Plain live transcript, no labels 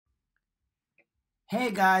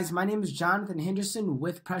Hey guys, my name is Jonathan Henderson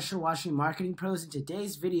with Pressure Washing Marketing Pros. In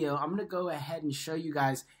today's video, I'm going to go ahead and show you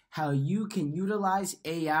guys how you can utilize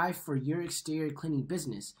AI for your exterior cleaning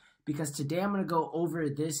business. Because today I'm going to go over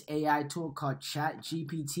this AI tool called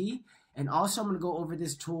ChatGPT, and also I'm going to go over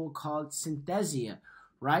this tool called Synthesia,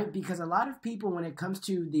 right? Because a lot of people, when it comes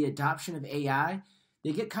to the adoption of AI,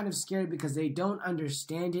 they get kind of scared because they don't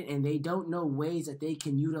understand it and they don't know ways that they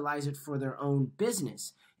can utilize it for their own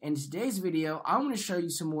business. In today's video, I'm going to show you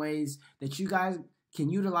some ways that you guys can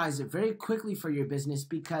utilize it very quickly for your business,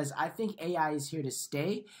 because I think AI is here to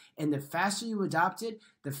stay, and the faster you adopt it,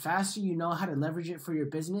 the faster you know how to leverage it for your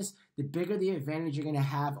business, the bigger the advantage you're going to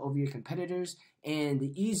have over your competitors, and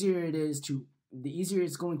the easier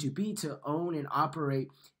it's going to be to own and operate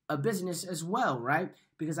a business as well, right?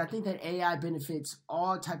 Because I think that AI benefits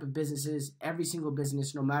all type of businesses, every single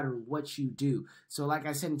business, no matter what you do. So like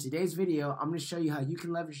I said, in today's video, I'm going to show you how you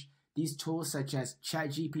can leverage these tools such as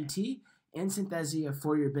ChatGPT and Synthesia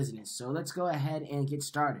for your business. So let's go ahead and get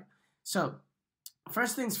started. So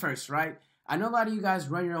first things first, right? I know a lot of you guys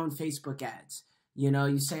run your own Facebook ads. You know,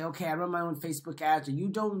 you say, okay, I run my own Facebook ads, or you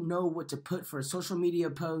don't know what to put for a social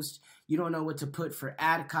media post. You don't know what to put for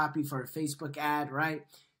ad copy for a Facebook ad, right?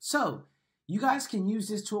 So you guys can use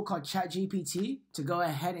this tool called ChatGPT to go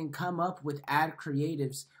ahead and come up with ad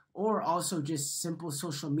creatives, or also just simple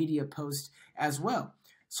social media posts as well.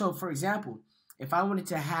 So for example, if I wanted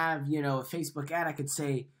to have, a Facebook ad, I could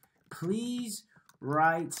say, please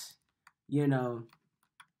write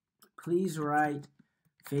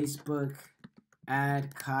Facebook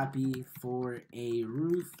ad copy for a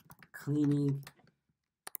roof cleaning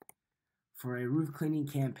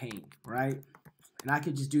campaign, right? And I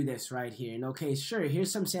could just do this right here. And okay, sure,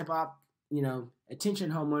 here's some sample,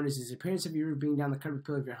 attention homeowners, is the appearance of your roof being down the curb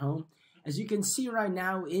appeal of your home. As you can see right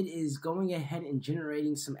now, it is going ahead and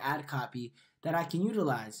generating some ad copy that I can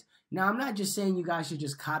utilize. Now, I'm not just saying you guys should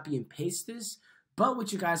just copy and paste this, but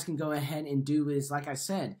what you guys can go ahead and do is, like I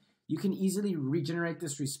said, you can easily regenerate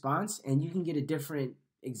this response, and you can get a different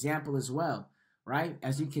example as well, right?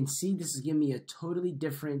 As you can see, this is giving me a totally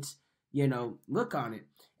different, look on it.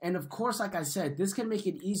 And of course, like I said, this can make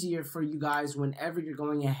it easier for you guys whenever you're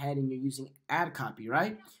going ahead and you're using ad copy,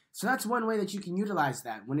 right? So that's one way that you can utilize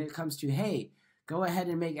that when it comes to, hey, go ahead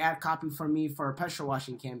and make ad copy for me for a pressure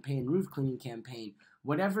washing campaign, roof cleaning campaign,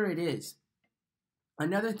 whatever it is.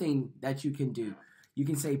 Another thing that you can do, you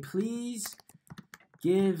can say, please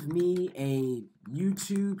give me a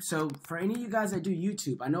YouTube. So for any of you guys that do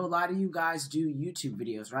YouTube, I know a lot of you guys do YouTube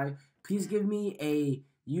videos, right? Please give me a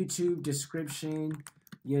YouTube description,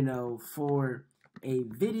 for a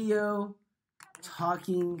video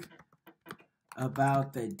talking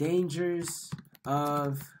about the dangers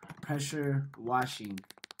of pressure washing,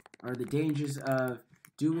 or the dangers of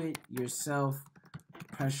do-it-yourself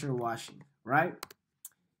pressure washing, right?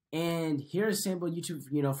 And here's a sample YouTube,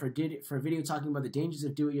 for a video talking about the dangers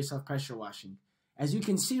of do-it-yourself pressure washing. As you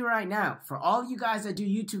can see right now, for all you guys that do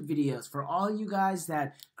YouTube videos, for all you guys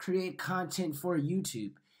that create content for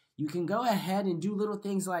YouTube, you can go ahead and do little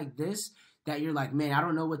things like this that you're like, man, I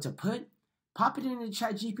don't know what to put. Pop it into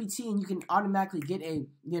ChatGPT and you can automatically get an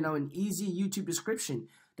easy YouTube description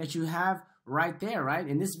that you have right there, right?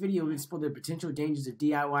 In this video, we explore the potential dangers of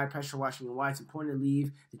DIY pressure washing and why it's important to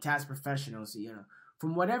leave the task professionals,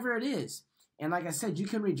 from whatever it is. And like I said, you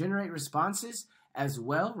can regenerate responses as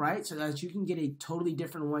well, right? So that you can get a totally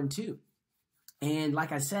different one too. And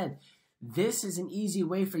like I said, this is an easy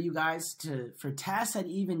way for you guys for tasks that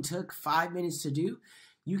even took 5 minutes to do,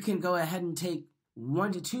 you can go ahead and take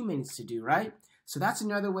 1 to 2 minutes to do, right? So that's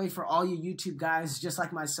another way for all you YouTube guys, just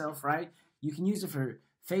like myself, right? You can use it for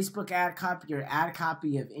Facebook ad copy or ad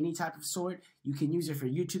copy of any type of sort. You can use it for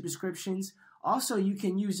YouTube descriptions. Also, you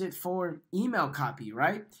can use it for email copy,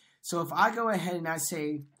 right? So if I go ahead and I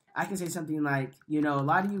can say something like, a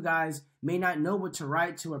lot of you guys may not know what to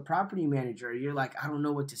write to a property manager. You're like, I don't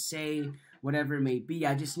know what to say, whatever it may be.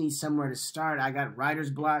 I just need somewhere to start. I got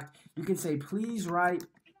writer's block. You can say, please write,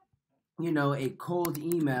 a cold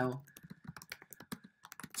email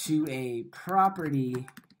to a property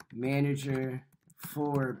manager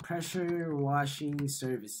for pressure washing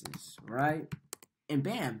services, right? And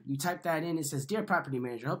bam, you type that in. It says, dear property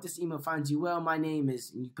manager, I hope this email finds you well. My name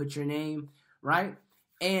is, and you put your name, right?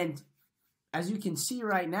 And as you can see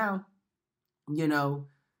right now,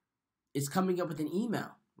 it's coming up with an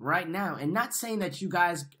email right now. And not saying that you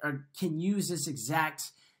guys can use this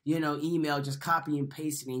exact, email, just copy and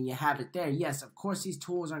paste it and you have it there. Yes, of course, these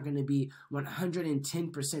tools aren't going to be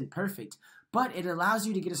 110% perfect, but it allows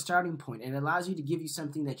you to get a starting point. It allows you to give you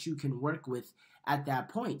something that you can work with at that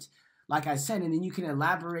point. like I said, and then you can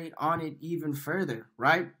elaborate on it even further,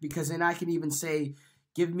 right? Because then I can even say,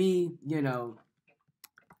 give me,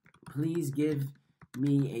 please give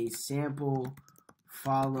me a sample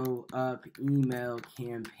follow-up email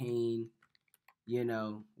campaign,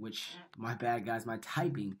 which, my bad, guys, my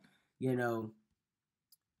typing,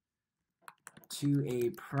 to a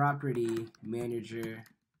property manager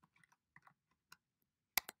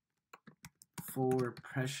for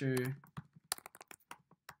pressure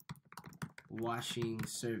washing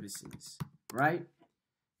services, right?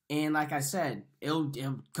 And like I said, it'll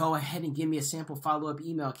go ahead and give me a sample follow-up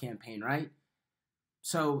email campaign, right?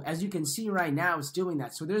 So as you can see right now, it's doing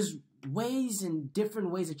that. So there's ways and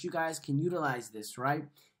different ways that you guys can utilize this, right?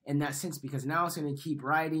 In that sense, because now it's going to keep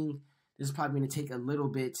writing. This is probably going to take a little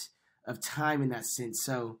bit of time in that sense.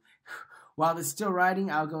 So while it's still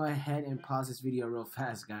writing, I'll go ahead and pause this video real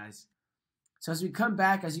fast, guys. So as we come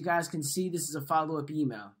back, as you guys can see, this is a follow-up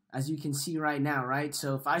email, as you can see right now, right?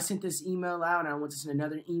 So if I sent this email out and I want to send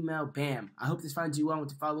another email, bam. I hope this finds you well. I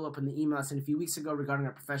want to follow up on the email I sent a few weeks ago regarding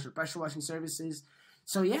our professional pressure washing services.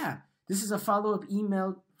 So yeah, this is a follow-up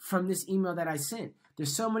email from this email that I sent.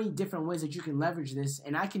 There's so many different ways that you can leverage this,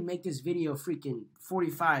 and I can make this video freaking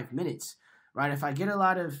 45 minutes, right? If I get a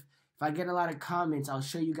lot of comments, I'll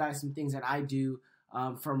show you guys some things that I do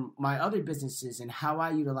from my other businesses and how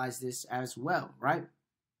I utilize this as well, right?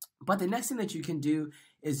 But the next thing that you can do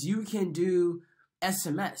is you can do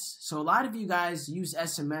SMS. So a lot of you guys use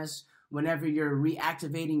SMS whenever you're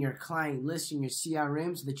reactivating your client list in your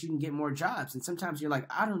CRM so that you can get more jobs. And sometimes you're like,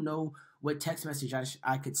 I don't know what text message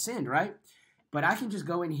I could send, right? But I can just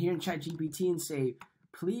go in here and ChatGPT and say,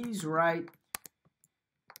 please write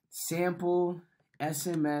sample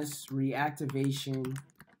SMS reactivation,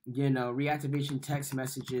 reactivation text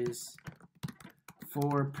messages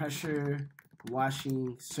for pressure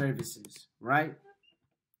washing services, right?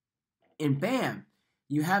 And bam,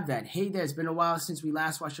 you have that. Hey there, it's been a while since we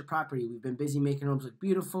last washed your property. We've been busy making homes look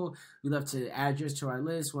beautiful. We love to add yours to our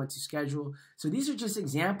list, want to schedule. So these are just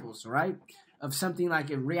examples, right, of something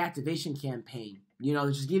like a reactivation campaign.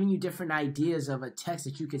 Just giving you different ideas of a text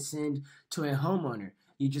that you could send to a homeowner.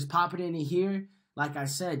 You just pop it into here. Like I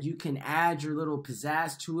said, you can add your little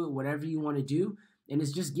pizzazz to it, whatever you want to do. And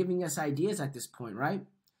it's just giving us ideas at this point, right?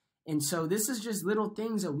 And so this is just little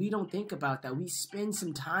things that we don't think about, that we spend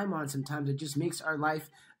some time on sometimes. It just makes our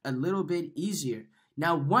life a little bit easier.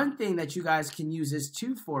 Now, one thing that you guys can use this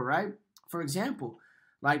too for, right? For example,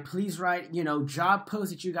 like please write, job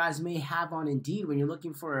posts that you guys may have on Indeed when you're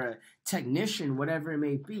looking for a technician, whatever it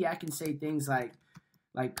may be. I can say things like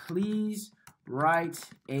please write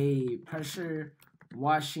a pressure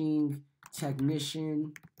washing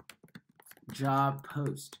technician job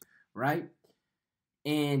post, right?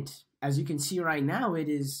 And as you can see right now, it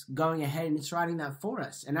is going ahead and it's writing that for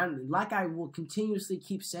us. And I will continuously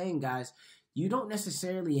keep saying, guys, you don't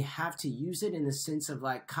necessarily have to use it in the sense of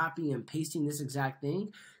like copying and pasting this exact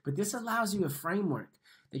thing, but this allows you a framework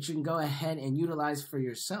that you can go ahead and utilize for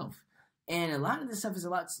yourself. And a lot of this stuff is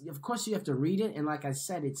of course you have to read it. And like I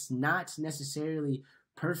said, it's not necessarily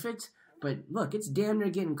perfect, but look, it's damn near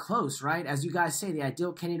getting close, right? As you guys say, the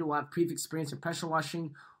ideal candidate will have previous experience in pressure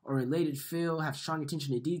washing or related field, have strong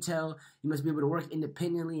attention to detail. You must be able to work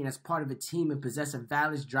independently and as part of a team and possess a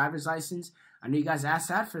valid driver's license. I know you guys asked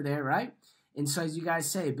that for there, right? And so as you guys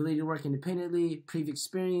say, ability to work independently, previous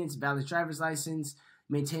experience, valid driver's license,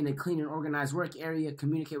 maintain a clean and organized work area,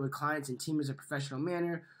 communicate with clients and teammates in a professional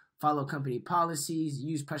manner, follow company policies,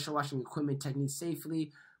 use pressure washing equipment techniques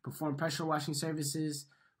safely, perform pressure washing services,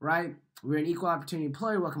 right? We're an equal opportunity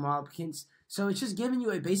employer, welcome all applicants. So it's just giving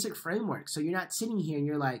you a basic framework. So you're not sitting here and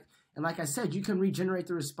you're like, and like I said, you can regenerate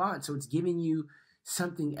the response. So it's giving you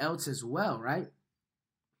something else as well, right?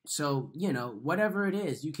 So, whatever it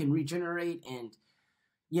is, you can regenerate and,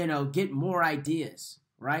 get more ideas,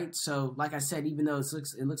 right? So like I said, even though it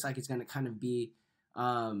looks like it's going to kind of be,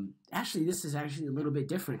 actually, this is actually a little bit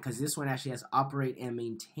different because this one actually has operate and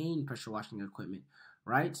maintain pressure washing equipment,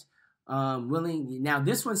 right? Now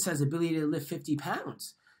this one says ability to lift 50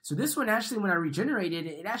 pounds. So this one actually, when I regenerated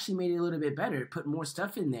it, it actually made it a little bit better. It put more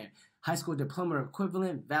stuff in there. High school diploma or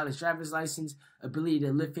equivalent, valid driver's license, ability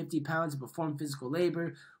to lift 50 pounds, perform physical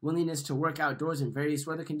labor, willingness to work outdoors in various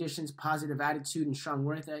weather conditions, positive attitude, and strong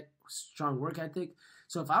work ethic.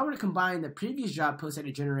 So if I were to combine the previous job post that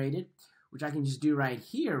it generated, which I can just do right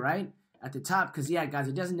here, right at the top, because yeah, guys,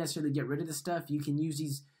 it doesn't necessarily get rid of the stuff. You can use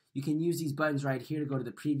these buttons right here to go to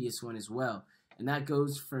the previous one as well. And that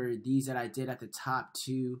goes for these that I did at the top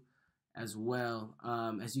too as well,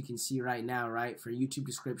 as you can see right now, right, for YouTube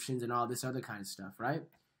descriptions and all this other kind of stuff, right?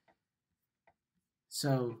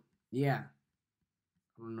 So, yeah,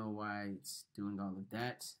 I don't know why it's doing all of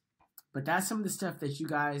that. But that's some of the stuff that you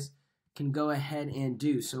guys can go ahead and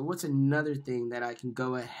do. So what's another thing that I can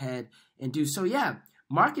go ahead and do? So yeah,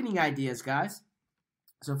 marketing ideas, guys.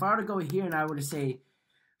 So if I were to go here and I were to say,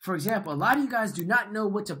 for example, a lot of you guys do not know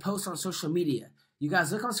what to post on social media. You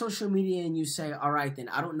guys look on social media and you say, all right, then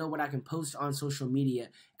I don't know what I can post on social media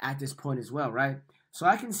at this point as well, right? So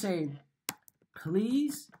I can say,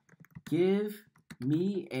 please give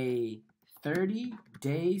me a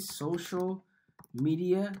 30-day social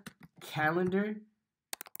media calendar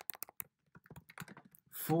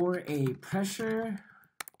for a pressure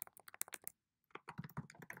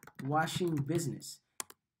washing business.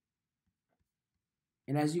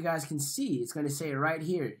 And as you guys can see, it's going to say it right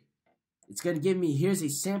here. It's going to give me, here's a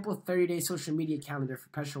sample 30-day social media calendar for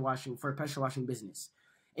a pressure washing business.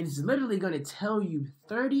 And it's literally going to tell you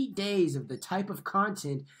 30 days of the type of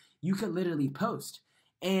content you could literally post.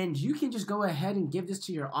 And you can just go ahead and give this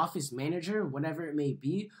to your office manager, whatever it may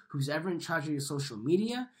be, who's ever in charge of your social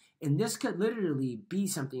media. And this could literally be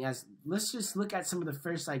something as, let's just look at some of the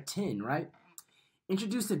first like 10, right?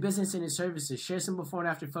 Introduce the business and its services. Share some before and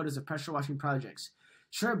after photos of pressure washing projects.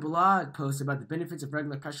 Share a blog post about the benefits of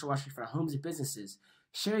regular pressure washing for homes and businesses.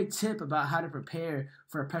 Share a tip about how to prepare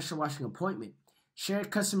for a pressure washing appointment. Share a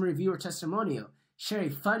customer review or testimonial. Share a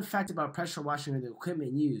fun fact about pressure washing or the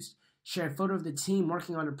equipment used. Share a photo of the team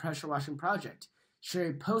working on a pressure washing project. Share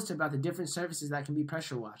a post about the different surfaces that can be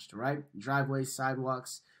pressure washed, right? Driveways,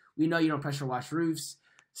 sidewalks. We know you don't pressure wash roofs,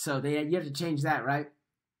 so you have to change that, right?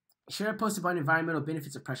 Share a post about environmental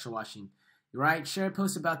benefits of pressure washing, right? Share a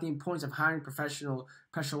post about the importance of hiring a professional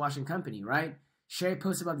pressure washing company, right? Share a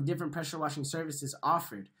post about the different pressure washing services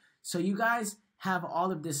offered. So you guys have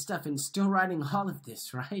all of this stuff and still writing all of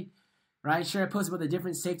this, right? Right? Share a post about the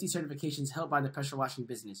different safety certifications held by the pressure washing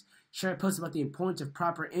business. Share a post about the importance of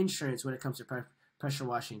proper insurance when it comes to pressure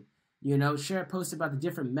washing. You know, share a post about the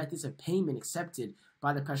different methods of payment accepted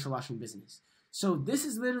by the pressure washing business. So this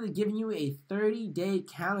is literally giving you a 30-day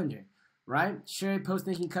calendar, right? Share a post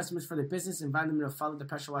thanking customers for their business, inviting them to follow the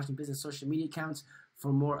pressure washing business social media accounts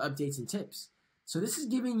for more updates and tips. So this is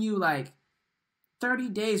giving you like 30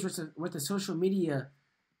 days worth of social media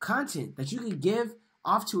content that you can give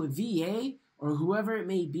off to a VA or whoever it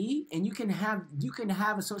may be, and you can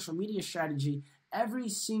have a social media strategy every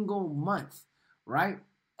single month, right?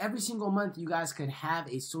 Every single month you guys could have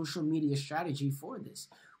a social media strategy for this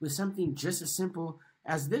with something just as simple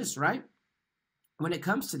as this, right? When it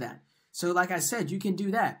comes to that. So like I said, you can do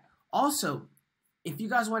that. Also, if you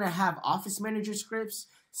guys want to have office manager scripts,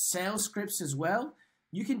 sales scripts as well,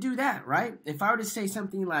 you can do that, right? If I were to say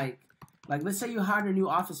something like let's say you hired a new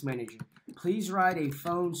office manager. Please write a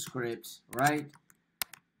phone script, right?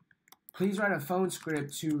 Please write a phone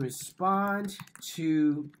script to respond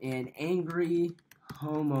to an angry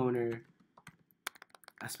homeowner.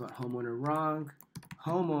 I spelled homeowner wrong.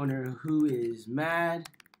 Homeowner who is mad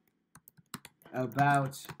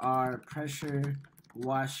about our pressure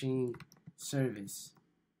washing service,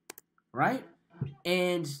 right?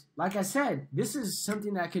 And like I said, this is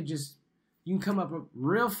something that could just, you can come up with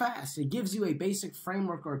real fast. It gives you a basic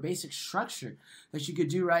framework or a basic structure that you could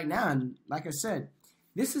do right now. And like I said,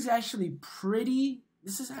 this is actually pretty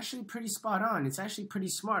spot on. It's actually pretty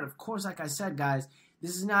smart. Of course, like I said, guys,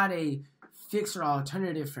 this is not a fix or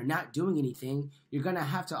alternative for not doing anything. You're going to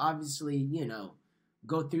have to obviously, you know,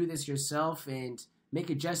 go through this yourself and make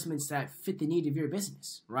adjustments that fit the need of your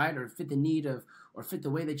business, right? Or fit the need of, or fit the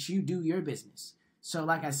way that you do your business. So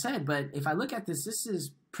like I said, but if I look at this, this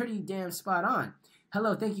is pretty damn spot on.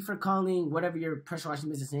 Hello, thank you for calling whatever your pressure washing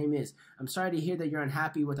business name is. I'm sorry to hear that you're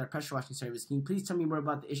unhappy with our pressure washing service. Can you please tell me more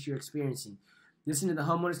about the issue you're experiencing? Listen to the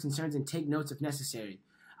homeowner's concerns and take notes if necessary.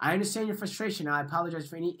 I understand your frustration. I apologize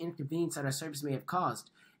for any inconvenience that our service may have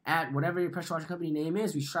caused. At whatever your pressure washing company name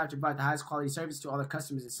is, we strive to provide the highest quality service to all our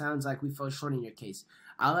customers. It sounds like we fell short in your case.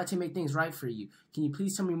 I'd like to make things right for you. Can you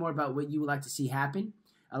please tell me more about what you would like to see happen?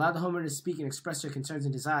 Allow the homeowner to speak and express their concerns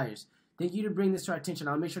and desires. Thank you to bring this to our attention.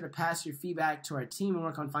 I'll make sure to pass your feedback to our team and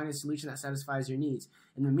work on finding a solution that satisfies your needs.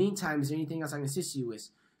 In the meantime, is there anything else I can assist you with?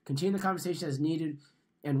 Continue the conversation as needed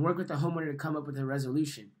and work with the homeowner to come up with a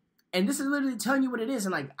resolution. And this is literally telling you what it is.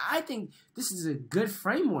 And like, I think this is a good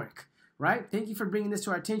framework, right? Thank you for bringing this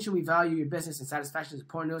to our attention. We value your business and satisfaction is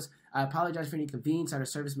important to us. I apologize for any inconvenience that our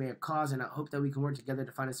service may have caused, and I hope that we can work together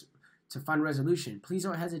to find a resolution. Please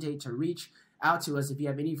don't hesitate to reach out to us if you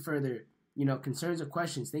have any further, concerns or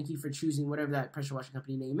questions. Thank you for choosing whatever that pressure washing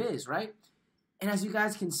company name is, right? And as you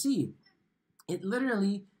guys can see, it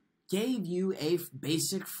literally gave you a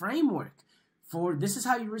basic framework This is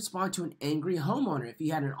how you respond to an angry homeowner. If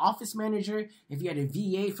you had an office manager, if you had a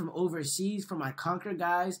VA from overseas, from my Conquer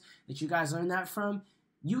guys that you guys learned that from,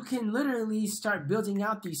 you can literally start building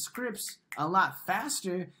out these scripts a lot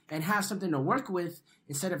faster and have something to work with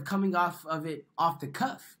instead of coming off of it off the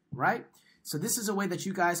cuff, right? So this is a way that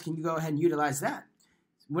you guys can go ahead and utilize that.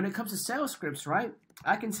 When it comes to sales scripts, right,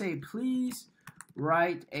 I can say, please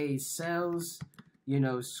write a sales,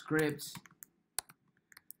 script.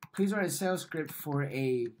 Please write a sales script for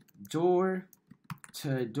a door-to-door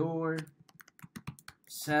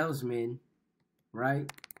salesman,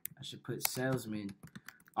 right? I should put salesman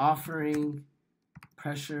offering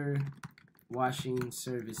pressure washing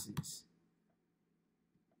services.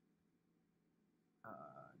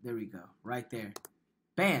 There we go, right there.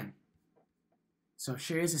 Bam. So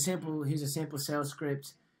here's a sample sales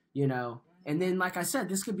script, and then like I said,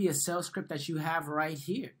 this could be a sales script that you have right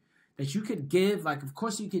here that you could give. Like, of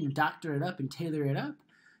course you can doctor it up and tailor it up,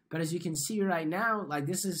 but as you can see right now, like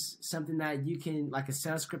this is something that you can, like a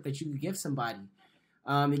sales script that you can give somebody.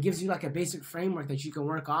 It gives you like a basic framework that you can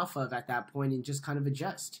work off of at that point and just kind of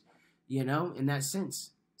adjust, in that sense.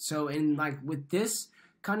 So in like with this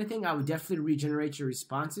kind of thing, I would definitely regenerate your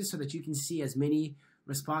responses so that you can see as many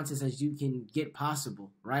responses as you can get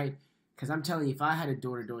possible, right? Because I'm telling you, if I had a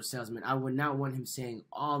door-to-door salesman, I would not want him saying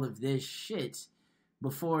all of this shit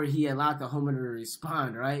before he allowed the homeowner to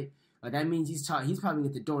respond, right? Like that means he's probably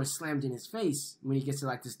get the door slammed in his face when he gets to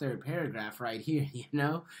like this third paragraph right here,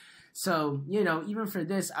 So, even for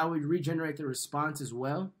this, I would regenerate the response as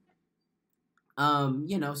well, so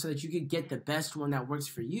that you could get the best one that works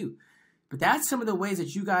for you. But that's some of the ways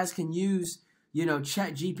that you guys can use,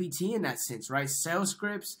 ChatGPT in that sense, right? Sales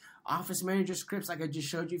scripts, office manager scripts, like I just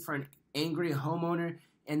showed you for an angry homeowner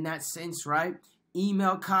in that sense, right?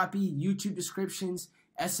 Email copy, YouTube descriptions,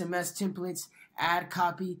 SMS templates, ad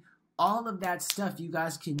copy, all of that stuff you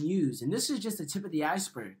guys can use. And this is just the tip of the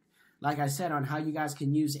iceberg, like I said, on how you guys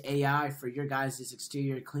can use AI for your guys'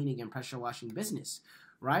 exterior cleaning and pressure washing business,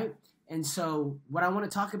 right? And so what I want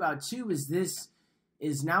to talk about too is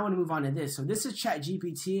now I want to move on to this. So this is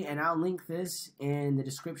ChatGPT, and I'll link this in the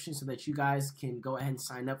description so that you guys can go ahead and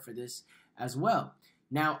sign up for this as well.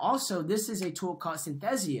 Now also, this is a tool called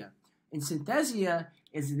Synthesia, and Synthesia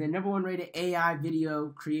is the #1 rated AI video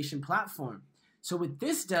creation platform. So what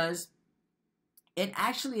this does, it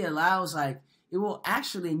actually allows it will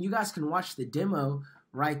actually, and you guys can watch the demo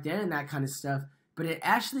right there and that kind of stuff, but it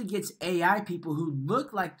actually gets AI people who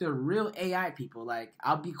look like they're real AI people. Like,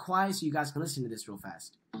 I'll be quiet so you guys can listen to this real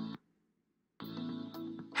fast.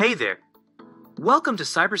 Hey there. Welcome to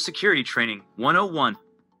Cybersecurity Training 101.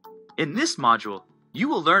 In this module, you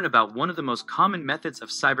will learn about one of the most common methods of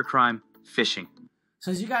cybercrime, phishing.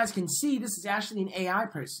 So as you guys can see, this is actually an AI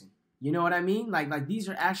person. You know what I mean? Like these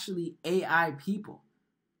are actually AI people.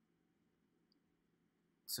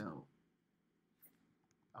 So,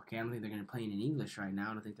 okay, I don't think they're going to play it in English right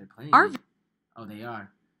now. I don't think they're playing it. Oh, they are.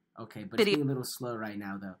 Okay, but it's being a little slow right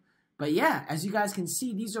now, though. But yeah, as you guys can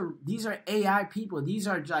see, these are AI people. These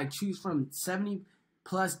are like choose from 70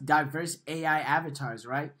 plus diverse AI avatars,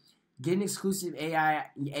 right? Get an exclusive AI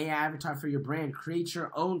avatar for your brand. Create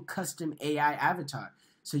your own custom AI avatar.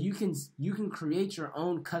 So you can create your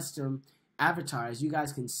own custom avatar. As you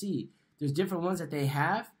guys can see, there's different ones that they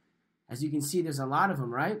have. As you can see, there's a lot of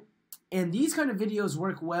them, right? And these kind of videos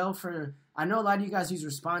work well for, I know a lot of you guys use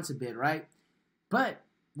Response a bit, right? But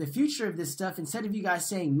the future of this stuff, instead of you guys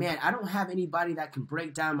saying, man, I don't have anybody that can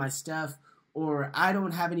break down my stuff, or I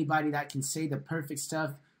don't have anybody that can say the perfect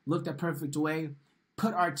stuff, look the perfect way,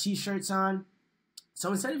 put our t-shirts on.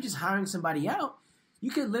 So instead of just hiring somebody out,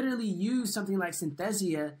 you could literally use something like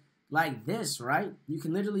Synthesia like this, right? You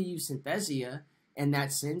can literally use Synthesia in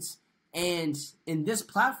that sense. And in this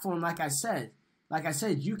platform, like I said,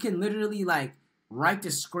 you can literally write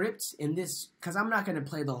the script in this, because I'm not going to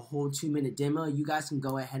play the whole 2-minute demo. You guys can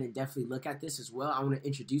go ahead and definitely look at this as well. I want to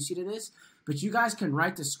introduce you to this, but you guys can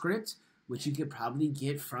write the script, which you could probably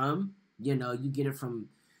get from, you get it from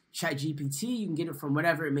ChatGPT, you can get it from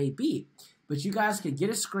whatever it may be. But you guys could get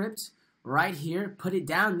a script right here, put it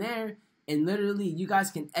down there, and literally you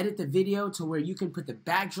guys can edit the video to where you can put the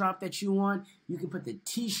backdrop that you want, you can put the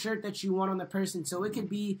t-shirt that you want on the person. So it could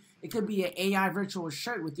be an AI virtual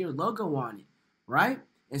shirt with your logo on it, right?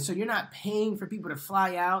 And so you're not paying for people to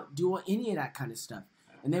fly out, do any of that kind of stuff.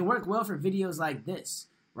 And they work well for videos like this,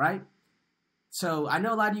 right? So I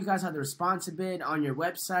know a lot of you guys have the response a bit on your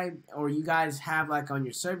website, or you guys have on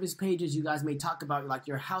your service pages, you guys may talk about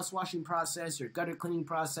your house washing process, your gutter cleaning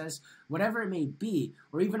process, whatever it may be,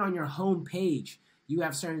 or even on your home page, you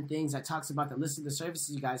have certain things that talks about the list of the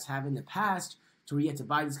services you guys have in the past to where you have to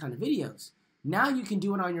buy these kind of videos. Now you can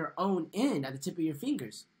do it on your own end at the tip of your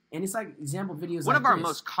fingers. And it's like example videos One like of our this.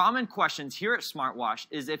 most common questions here at Smartwash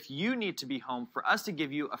is if you need to be home for us to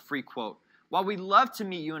give you a free quote. While we love to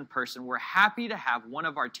meet you in person, we're happy to have one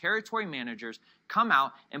of our territory managers come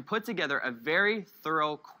out and put together a very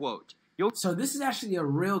thorough quote. So this is actually a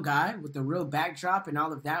real guy with a real backdrop and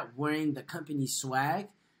all of that, wearing the company swag.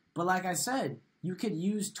 But like I said, you could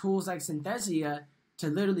use tools like Synthesia to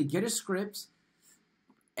literally get a script,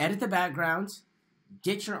 edit the backgrounds,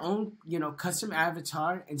 get your own, custom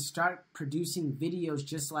avatar, and start producing videos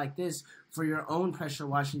just like this for your own pressure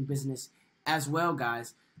washing business as well,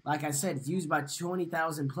 guys. Like I said, it's used by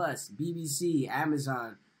 20,000 plus, BBC,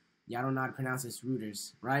 Amazon. Yeah, I don't know how to pronounce this,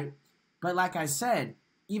 Reuters, right? But like I said,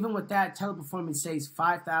 even with that, Teleperformance saves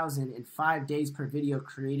 $5,000 in 5 days per video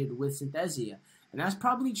created with Synthesia. And that's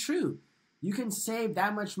probably true. You can save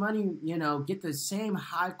that much money, get the same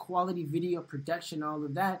high quality video production, all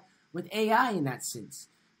of that, with AI in that sense.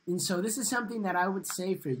 And so this is something that I would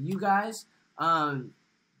say for you guys.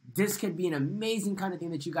 This could be an amazing kind of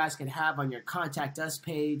thing that you guys could have on your Contact Us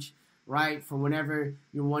page, right? For whenever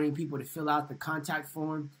you're wanting people to fill out the contact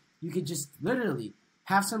form. You could just literally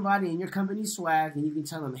have somebody in your company swag, and you can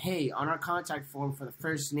tell them, hey, on our contact form for the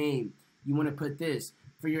first name, you want to put this.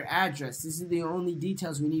 For your address, this is the only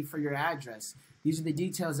details we need for your address. These are the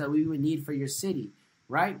details that we would need for your city,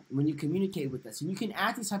 right? When you communicate with us. And you can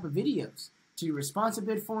add these type of videos to your responsive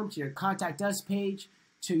bid form, to your Contact Us page,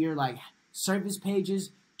 to your service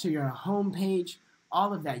pages, to your home page,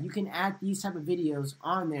 all of that. You can add these type of videos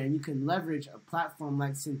on there, and you can leverage a platform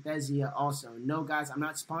like Synthesia also. No, guys, I'm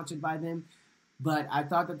not sponsored by them, but I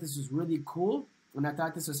thought that this was really cool, and I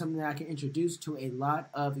thought this was something that I can introduce to a lot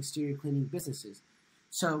of exterior cleaning businesses.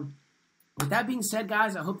 So with that being said,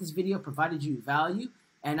 guys, I hope this video provided you value,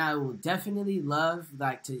 and I will definitely love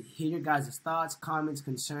to hear your guys' thoughts, comments,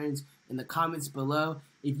 concerns in the comments below.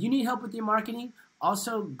 If you need help with your marketing,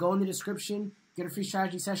 also go in the description, get a free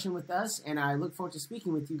strategy session with us, and I look forward to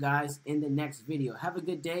speaking with you guys in the next video. Have a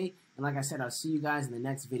good day, and like I said, I'll see you guys in the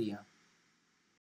next video.